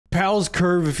Powell's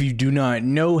curve, if you do not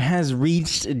know, has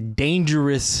reached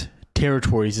dangerous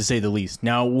territories, to say the least.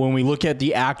 Now, when we look at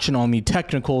the action on the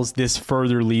technicals, this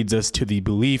further leads us to the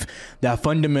belief that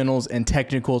fundamentals and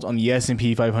technicals on the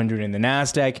S&P 500 and the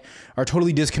Nasdaq are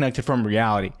totally disconnected from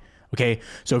reality. Okay,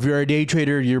 so if you're a day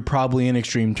trader, you're probably in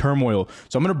extreme turmoil.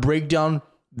 So I'm going to break down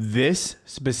this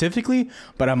specifically,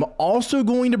 but I'm also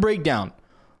going to break down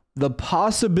the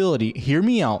possibility, hear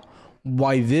me out,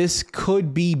 why this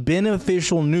could be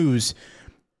beneficial news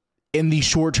in the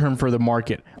short term for the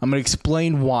market. I'm going to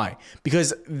explain why,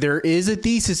 because there is a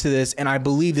thesis to this, and I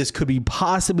believe this could be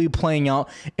possibly playing out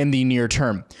in the near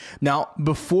term. Now,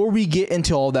 before we get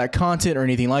into all that content or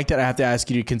anything like that, I have to ask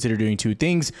you to consider doing two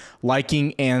things: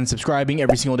 liking and subscribing.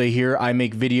 Every single day here, I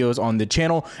make videos on the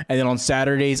channel, and then on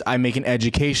Saturdays, I make an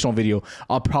educational video.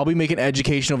 I'll probably make an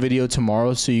educational video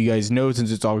tomorrow, so you guys know, since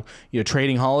it's all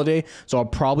trading holiday. So I'll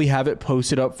probably have it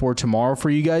posted up for tomorrow for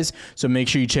you guys. So make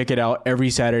sure you check it out every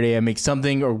Saturday. I make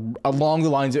something or along the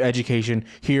lines of education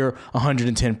here,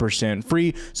 110%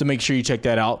 free. So make sure you check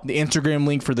that out. The Instagram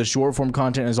link for the short form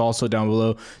content is also down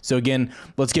below. So again,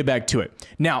 let's get back to it.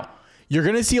 Now, you're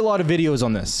going to see a lot of videos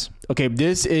on this. Okay,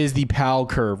 this is the Powell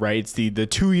curve, right? It's the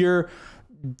 2-year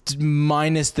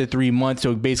minus the 3 months.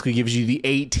 So it basically gives you the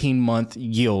 18-month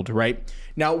yield, right?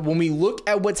 Now, when we look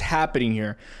at what's happening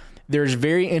here, there's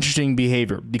very interesting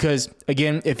behavior, because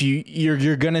again, if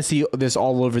you're going to see this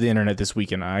all over the internet this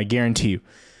weekend, I guarantee you.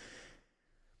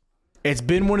 It's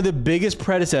been one of the biggest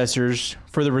predecessors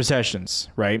for the recessions,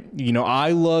 right? You know,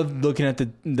 I love looking at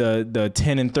the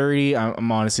 10 and 30. I'm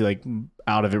honestly like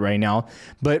out of it right now.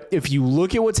 But if you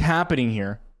look at what's happening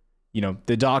here, you know,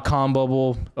 the dot-com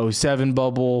bubble, 07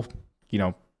 bubble, you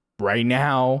know, right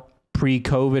now,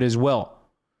 pre-COVID as well.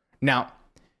 Now,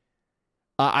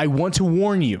 I want to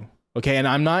warn you, okay? And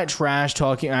I'm not trash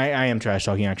talking. I am trash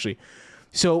talking, actually.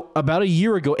 So about a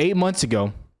year ago, 8 months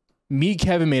ago, me,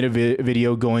 Kevin, made a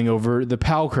video going over the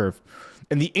Powell curve.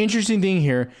 And the interesting thing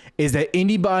here is that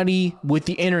anybody with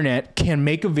the internet can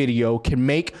make a video, can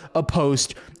make a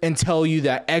post, and tell you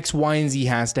that X, Y, and Z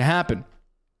has to happen.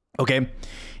 Okay?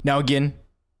 Now, again,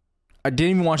 I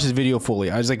didn't even watch this video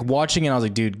fully. I was like watching it, and I was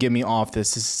like, dude, get me off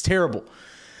this. This is terrible.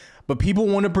 But people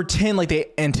want to pretend like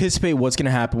they anticipate what's going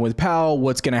to happen with Powell,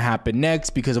 what's going to happen next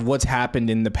because of what's happened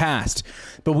in the past.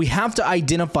 But we have to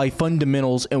identify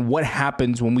fundamentals and what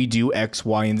happens when we do X,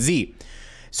 Y, and Z.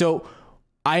 So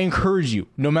I encourage you,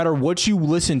 no matter what you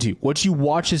listen to, what you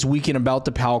watch this weekend about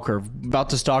the Powell curve, about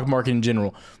the stock market in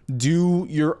general, do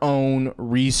your own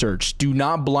research. Do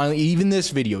not blindly, even this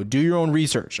video, do your own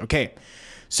research. Okay.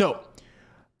 So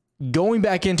going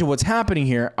back into what's happening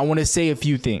here, I want to say a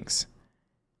few things.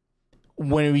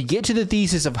 When we get to the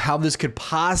thesis of how this could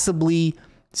possibly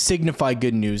signify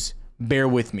good news, bear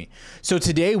with me. So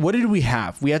today, what did we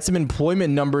have? We had some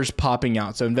employment numbers popping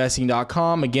out. So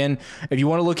investing.com, again, if you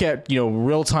want to look at,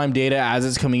 real-time data as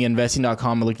it's coming in,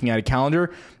 investing.com and looking at a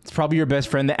calendar, it's probably your best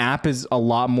friend. The app is a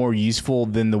lot more useful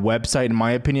than the website, in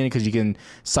my opinion, because you can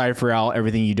cipher out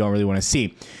everything you don't really want to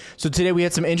see. So today we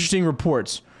had some interesting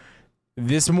reports.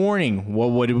 This morning,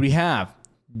 what did we have?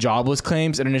 Jobless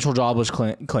claims and initial jobless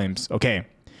claims. Okay,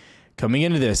 coming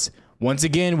into this, once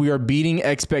again, we are beating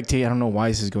expectations. I don't know why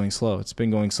this is going slow. It's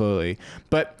been going slowly,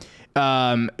 but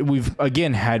we've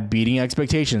again had beating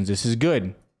expectations. This is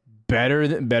good, better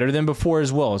than before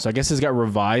as well. So I guess it's got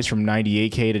revised from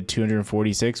 98K to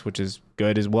 246, which is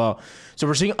good as well. So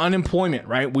we're seeing unemployment,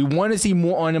 right? We want to see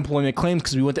more unemployment claims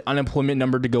because we want the unemployment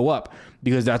number to go up,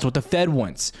 because that's what the Fed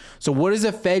wants. So what does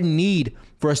the Fed need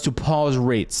for us to pause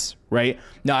rates, right?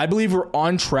 Now, I believe we're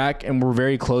on track and we're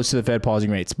very close to the Fed pausing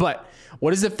rates. But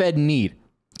what does the Fed need?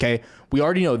 Okay, we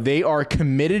already know they are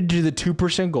committed to the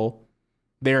 2% goal.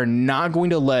 They are not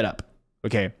going to let up.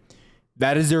 Okay,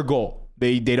 that is their goal.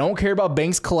 They don't care about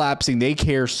banks collapsing. They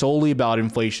care solely about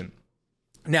inflation.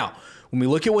 Now, when we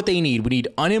look at what they need, we need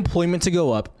unemployment to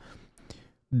go up.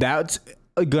 That's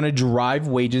going to drive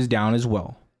wages down as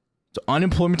well. So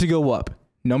unemployment to go up.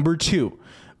 Number two,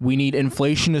 we need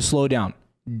inflation to slow down.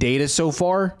 Data so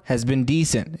far has been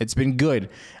decent. It's been good.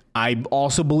 I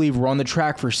also believe we're on the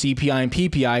track for CPI and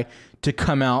PPI to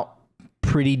come out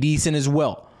pretty decent as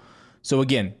well. So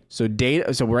again, so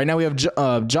right now we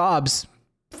have jobs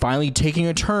finally taking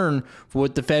a turn for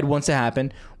what the Fed wants to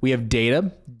happen. We have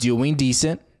data doing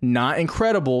decent, not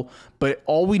incredible, but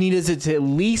all we need is it to at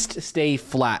least stay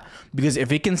flat, because if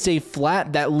it can stay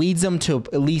flat, that leads them to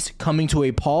at least coming to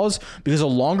a pause, because the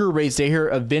longer rates stay here,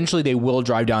 eventually they will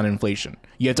drive down inflation.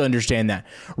 You have to understand that.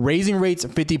 Raising rates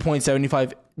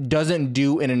 50.75 doesn't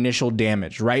do an initial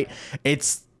damage, right?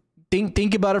 It's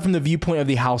think about it from the viewpoint of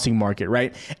the housing market,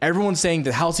 right? Everyone's saying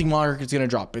the housing market is going to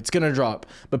drop. It's going to drop,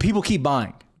 but people keep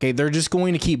buying. Okay, they're just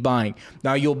going to keep buying.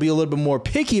 Now you'll be a little bit more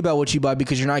picky about what you buy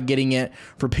because you're not getting it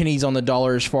for pennies on the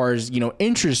dollar as far as,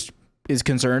 interest is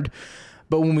concerned.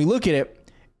 But when we look at it,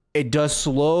 it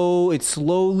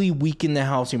slowly weakened the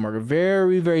housing market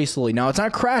very, very slowly. Now it's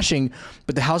not crashing,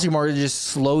 but the housing market just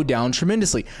slowed down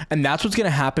tremendously. And that's what's going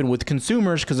to happen with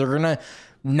consumers because they're going to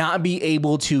not be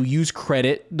able to use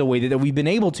credit the way that we've been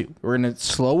able to. We're going to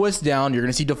slow us down. You're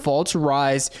going to see defaults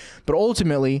rise, but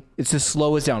ultimately it's to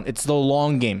slow us down. It's the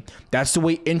long game. That's the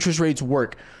way interest rates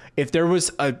work. If there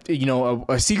was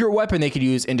a secret weapon they could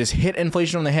use and just hit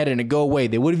inflation on the head and it go away,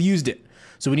 they would have used it.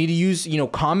 So we need to use,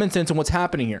 common sense on what's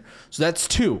happening here. So that's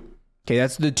two. Okay,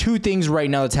 that's the two things right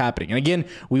now that's happening. And again,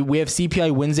 we have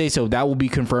CPI Wednesday, so that will be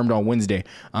confirmed on Wednesday.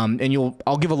 And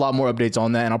I'll give a lot more updates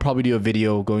on that, and I'll probably do a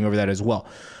video going over that as well.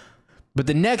 But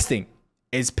the next thing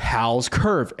is Powell's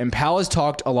curve, and Powell has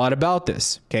talked a lot about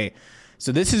this. Okay,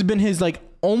 so this has been his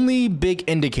only big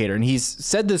indicator, and he's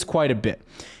said this quite a bit.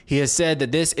 He has said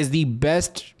that this is the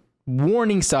best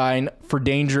warning sign for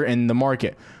danger in the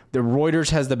market. The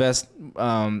Reuters has the best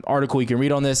article you can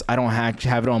read on this. I don't have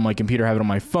it on my computer, I have it on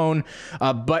my phone.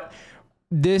 But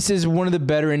this is one of the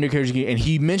better indicators, and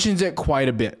he mentions it quite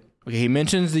a bit. Okay, he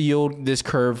mentions the yield, this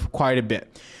curve, quite a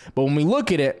bit. But when we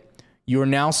look at it, you're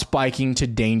now spiking to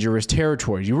dangerous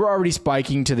territories. You were already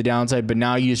spiking to the downside, but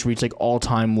now you just reach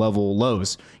all-time level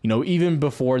lows, even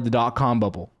before the dot-com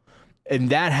bubble. And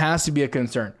that has to be a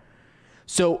concern.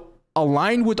 So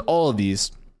aligned with all of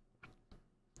these,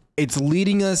 it's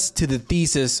leading us to the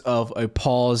thesis of a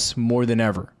pause more than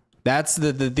ever. That's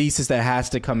the thesis that has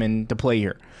to come into play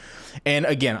here. And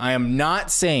again, I am not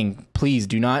saying, please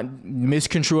do not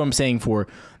misconstrue what I'm saying for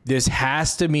this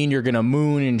has to mean you're going to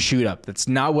moon and shoot up. That's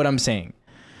not what I'm saying.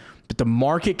 But the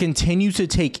market continues to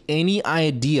take any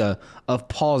idea of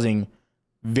pausing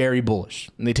very bullish.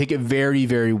 And they take it very,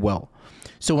 very well.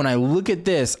 So when I look at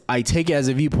this, I take it as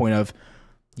a viewpoint of,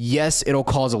 yes, it'll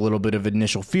cause a little bit of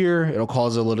initial fear. It'll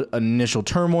cause a little initial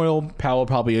turmoil. Powell will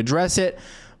probably address it.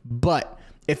 But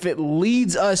if it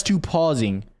leads us to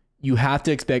pausing, you have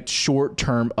to expect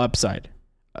short-term upside.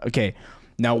 Okay,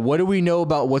 now what do we know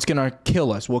about what's going to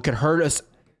kill us? What could hurt us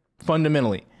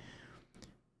fundamentally?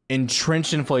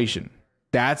 Entrenched inflation.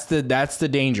 That's the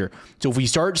danger. So if we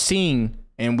start seeing,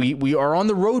 and we are on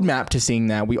the roadmap to seeing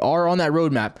that, we are on that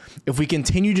roadmap. If we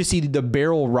continue to see the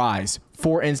barrel rise,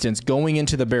 for instance, going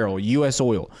into the barrel, U.S.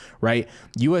 oil, right?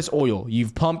 U.S. oil,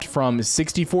 you've pumped from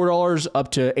 $64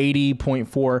 up to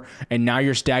 80.4, and now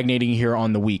you're stagnating here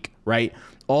on the week, right?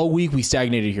 All week we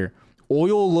stagnated here.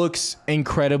 Oil looks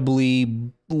incredibly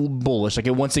bullish.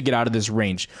 It wants to get out of this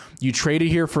range. You traded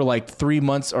here for 3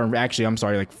 months, or actually, I'm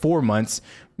sorry, 4 months,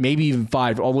 maybe even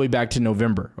 5, all the way back to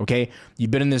November, okay?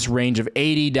 You've been in this range of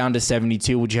 80 down to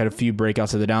 72, which you had a few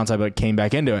breakouts to the downside, but came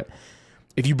back into it.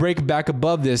 If you break back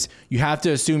above this, you have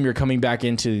to assume you're coming back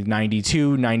into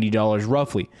 $92, $90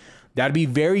 roughly. That'd be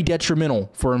very detrimental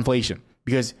for inflation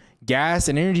because gas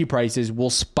and energy prices will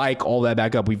spike all that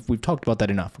back up. We've talked about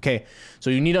that enough, okay? So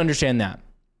you need to understand that.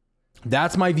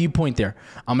 That's my viewpoint there.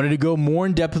 I'm going to go more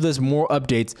in depth with this, more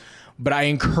updates, but I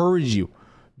encourage you,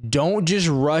 don't just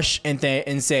rush and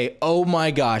say, oh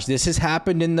my gosh, this has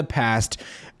happened in the past.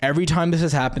 Every time this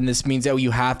has happened, this means that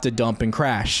you have to dump and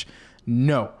crash.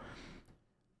 No.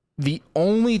 The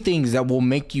only things that will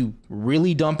make you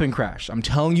really dump and crash, I'm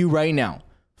telling you right now,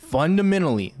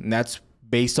 fundamentally, and that's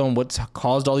based on what's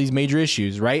caused all these major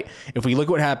issues, right? If we look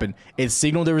at what happened, it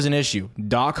signaled there was an issue.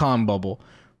 Dot-com bubble,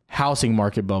 housing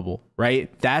market bubble,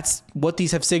 right? That's what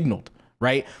these have signaled,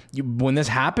 right? When this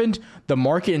happened, the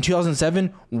market in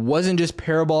 2007 wasn't just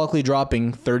parabolically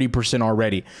dropping 30%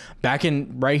 already. Back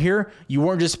in right here, you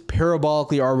weren't just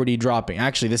parabolically already dropping.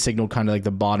 Actually, this signaled kind of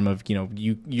the bottom of,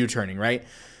 U-turning, right?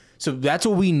 So that's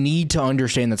what we need to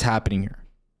understand that's happening here.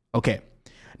 Okay.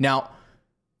 Now,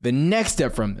 the next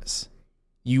step from this,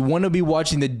 you want to be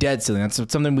watching the debt ceiling. That's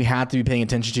something we have to be paying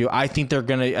attention to. I don't think they're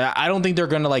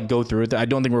going to go through it. I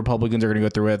don't think Republicans are going to go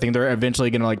through it. I think they're eventually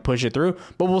going to push it through,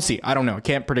 but we'll see. I don't know. I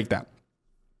can't predict that.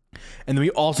 And then we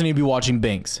also need to be watching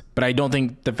banks, but I don't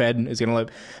think the Fed is going to let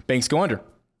banks go under.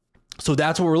 So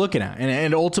that's what we're looking at. And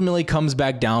it ultimately comes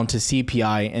back down to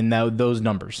CPI and those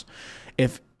numbers.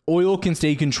 If oil can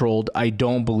stay controlled, I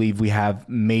don't believe we have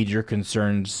major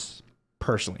concerns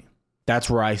personally. That's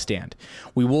where I stand.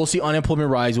 We will see unemployment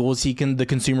rise. We will see the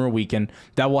consumer weaken.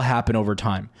 That will happen over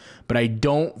time. But I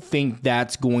don't think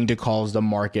that's going to cause the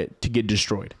market to get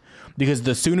destroyed. because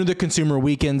the sooner the consumer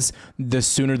weakens, the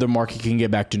sooner the market can get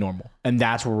back to normal. And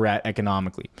that's where we're at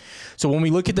economically. So when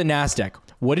we look at the Nasdaq,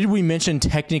 what did we mention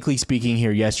technically speaking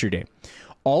here yesterday?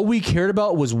 All we cared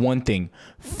about was one thing: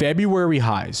 February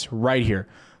highs right here,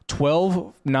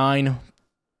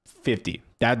 12,950.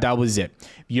 That was it.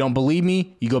 If you don't believe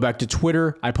me, you go back to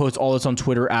Twitter. I post all this on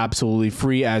Twitter absolutely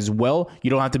free as well.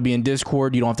 You don't have to be in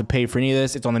Discord. You don't have to pay for any of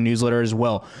this. It's on the newsletter as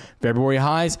well. February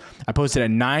highs, I posted at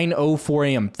 9:04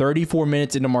 a.m., 34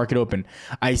 minutes into market open.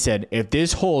 I said, if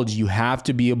this holds, you have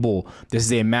to be a bull. This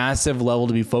is a massive level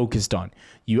to be focused on.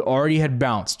 You already had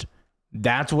bounced.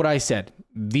 That's what I said.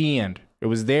 The end. It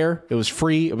was there. It was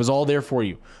free. It was all there for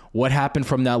you. What happened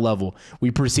from that level? We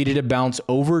proceeded to bounce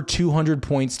over 200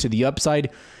 points to the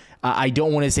upside. I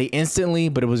don't want to say instantly,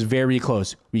 but it was very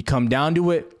close. We come down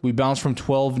to it. We bounced from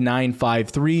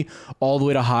 12,953 all the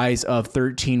way to highs of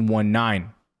 13,119.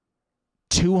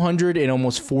 200 and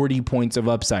almost 40 points of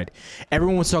upside.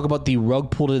 Everyone wants to talk about the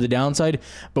rug pull to the downside,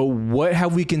 but what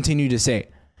have we continued to say?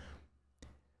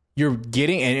 You're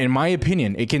getting, and in my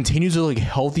opinion, it continues to look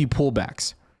healthy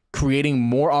pullbacks, creating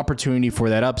more opportunity for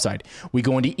that upside. We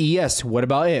go into ES. What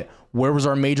about it? Where was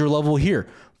our major level here?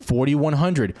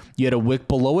 4,100. You had a wick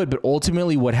below it, but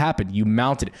ultimately what happened? You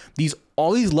mounted.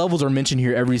 All these levels are mentioned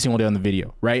here every single day on the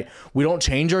video, right? We don't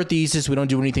change our thesis. We don't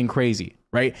do anything crazy,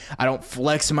 right? I don't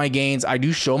flex my gains. I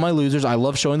do show my losers. I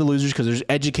love showing the losers because there's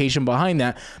education behind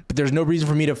that, but there's no reason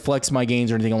for me to flex my gains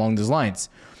or anything along those lines.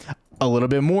 A little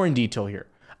bit more in detail here.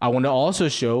 I want to also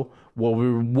show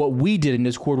what we did in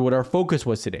Discord, what our focus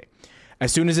was today.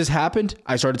 As soon as this happened,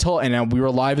 I started telling, and now we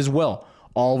were live as well,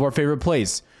 all of our favorite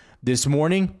plays. This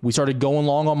morning, we started going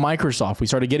long on Microsoft. We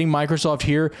started getting Microsoft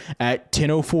here at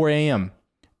 10:04 a.m.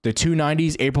 The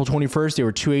 290s, April 21st, they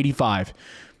were 285.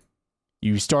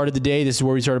 You started the day, this is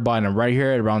where we started buying them, right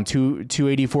here at around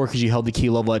 284 because you held the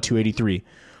key level at 283.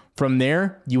 From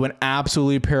there, you went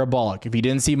absolutely parabolic. If you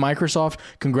didn't see Microsoft,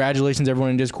 congratulations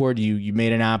everyone in Discord. You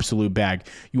made an absolute bag.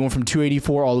 You went from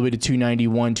 284 all the way to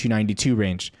 291, 292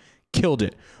 range. Killed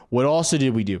it. What also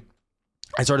did we do?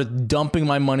 I started dumping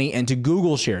my money into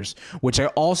Google shares, which I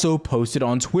also posted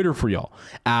on Twitter for y'all.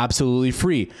 Absolutely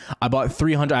free. I bought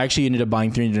 300. I actually ended up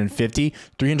buying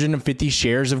 350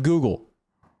 shares of Google.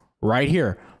 Right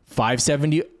here.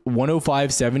 570,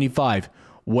 105.75.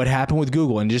 What happened with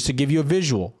Google? And just to give you a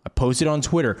visual, I posted on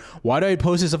Twitter. Why do I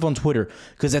post this stuff on Twitter?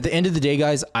 Because at the end of the day,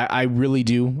 guys, I really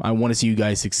do. I want to see you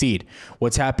guys succeed.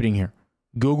 What's happening here?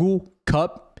 Google,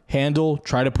 cup, handle,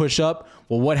 try to push up.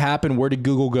 Well, what happened? Where did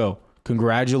Google go?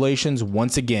 Congratulations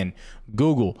once again.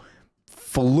 Google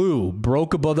flew,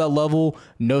 broke above that level,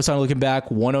 no sign of looking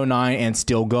back, 109 and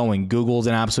still going. Google's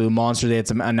an absolute monster. They had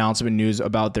some announcement news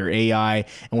about their AI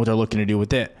and what they're looking to do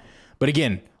with it. But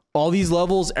again, all these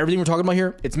levels, everything we're talking about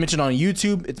here, it's mentioned on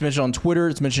YouTube, it's mentioned on Twitter,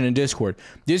 it's mentioned in Discord.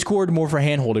 Discord, more for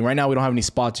hand holding. Right now, we don't have any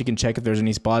spots. You can check if there's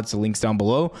any spots. The link's down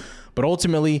below. But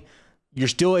ultimately, you're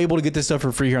still able to get this stuff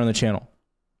for free here on the channel.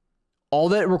 All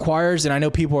that requires, and I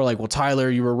know people are like, well, Tyler,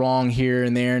 you were wrong here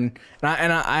and there. And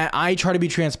I try to be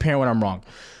transparent when I'm wrong.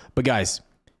 But guys,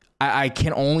 I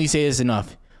can only say this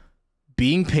enough.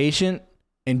 Being patient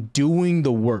and doing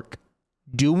the work.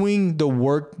 Doing the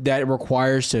work that it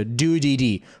requires to do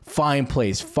DD, find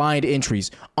plays, find entries,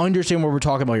 understand what we're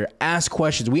talking about here, ask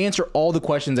questions. We answer all the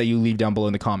questions that you leave down below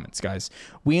in the comments, guys.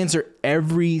 We answer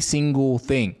every single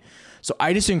thing. So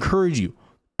I just encourage you,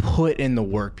 put in the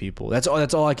work, people. That's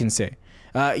all I can say.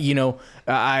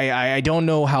 I don't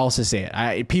know how else to say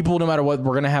it. People, no matter what,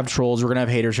 we're going to have trolls. We're going to have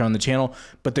haters here on the channel.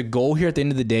 But the goal here at the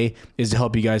end of the day is to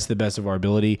help you guys to the best of our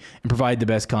ability and provide the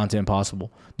best content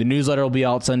possible. The newsletter will be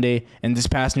out Sunday. And this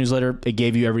past newsletter, it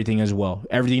gave you everything as well.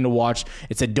 Everything to watch.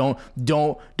 It said, don't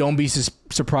be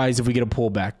surprised if we get a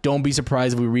pullback. Don't be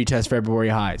surprised if we retest February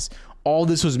highs. All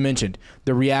this was mentioned.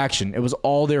 The reaction, it was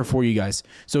all there for you guys.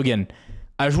 So again,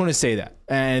 I just want to say that.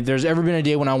 And if there's ever been a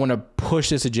day when I want to push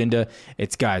this agenda,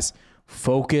 it's, guys,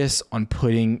 focus on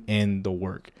putting in the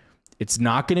work. It's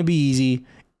not going to be easy.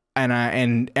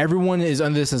 And everyone is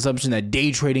under this assumption that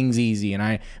day trading is easy. And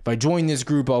if I join this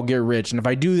group, I'll get rich. And if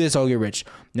I do this, I'll get rich.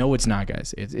 No, it's not,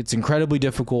 guys. It's incredibly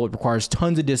difficult. It requires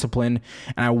tons of discipline.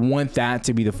 And I want that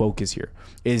to be the focus here.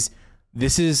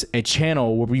 This is a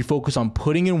channel where we focus on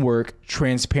putting in work,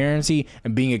 transparency,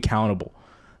 and being accountable.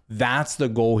 That's the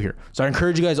goal here. So I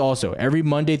encourage you guys also, every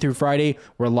Monday through Friday,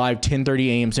 we're live 10:30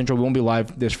 a.m. Central. We won't be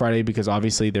live this Friday because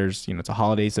obviously there's, it's a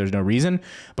holiday, so there's no reason.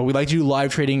 But we like to do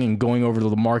live trading and going over to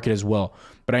the market as well.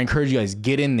 But I encourage you guys,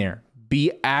 get in there,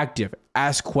 be active,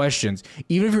 ask questions.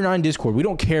 Even if you're not in Discord, we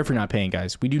don't care if you're not paying,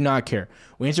 guys. We do not care.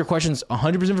 We answer questions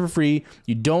 100% for free.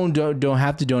 You don't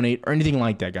have to donate or anything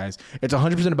like that, guys. It's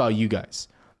 100% about you guys.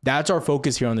 That's our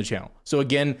focus here on the channel. So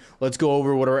again, let's go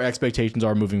over what our expectations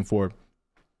are moving forward.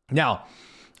 Now,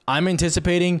 I'm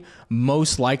anticipating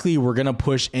most likely we're going to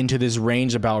push into this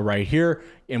range about right here.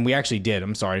 And we actually did.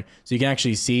 I'm sorry. So you can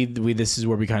actually see this is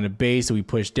where we kind of base. So we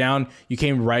pushed down. You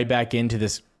came right back into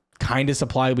this kind of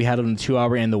supply we had on the 2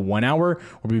 hour and the 1 hour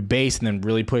where we based and then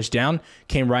really pushed down,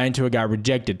 came right into it, got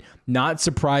rejected. Not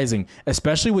surprising,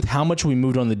 especially with how much we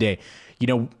moved on the day. You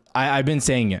know, I've been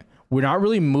saying it. We're not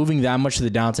really moving that much to the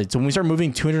downside. So when we start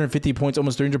moving 250 points,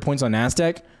 almost 300 points on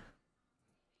Nasdaq,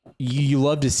 you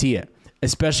love to see it,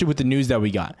 especially with the news that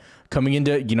we got coming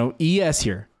into, you know, ES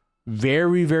here.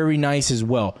 Very, very nice as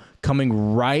well.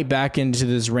 Coming right back into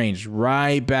this range,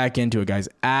 right back into it, guys.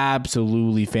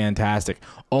 Absolutely fantastic.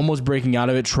 Almost breaking out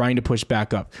of it, trying to push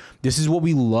back up. This is what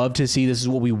we love to see. This is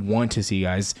what we want to see,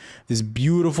 guys. This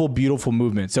beautiful, beautiful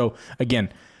movement. So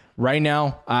again, right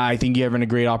now, I think you're having a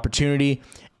great opportunity.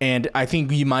 And I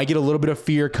think you might get a little bit of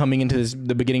fear coming into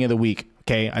the beginning of the week.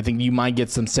 Okay, I think you might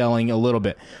get some selling a little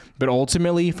bit. But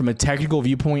ultimately, from a technical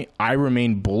viewpoint, I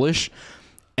remain bullish.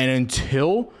 And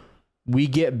until we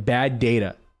get bad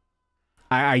data,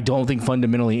 I don't think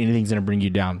fundamentally anything's going to bring you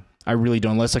down. I really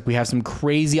don't, unless like we have some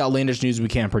crazy outlandish news we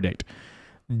can't predict.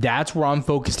 That's where I'm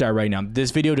focused at right now.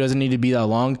 This video doesn't need to be that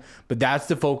long, but that's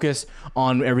the focus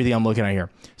on everything I'm looking at here.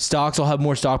 Stocks, I'll have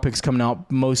more stock picks coming out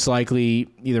most likely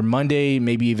either Monday,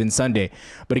 maybe even Sunday.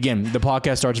 But again, the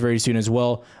podcast starts very soon as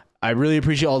well. I really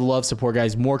appreciate all the love, support,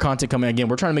 guys. More content coming. Again,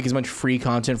 we're trying to make as much free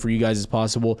content for you guys as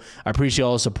possible. I appreciate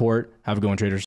all the support. Have a good one, traders.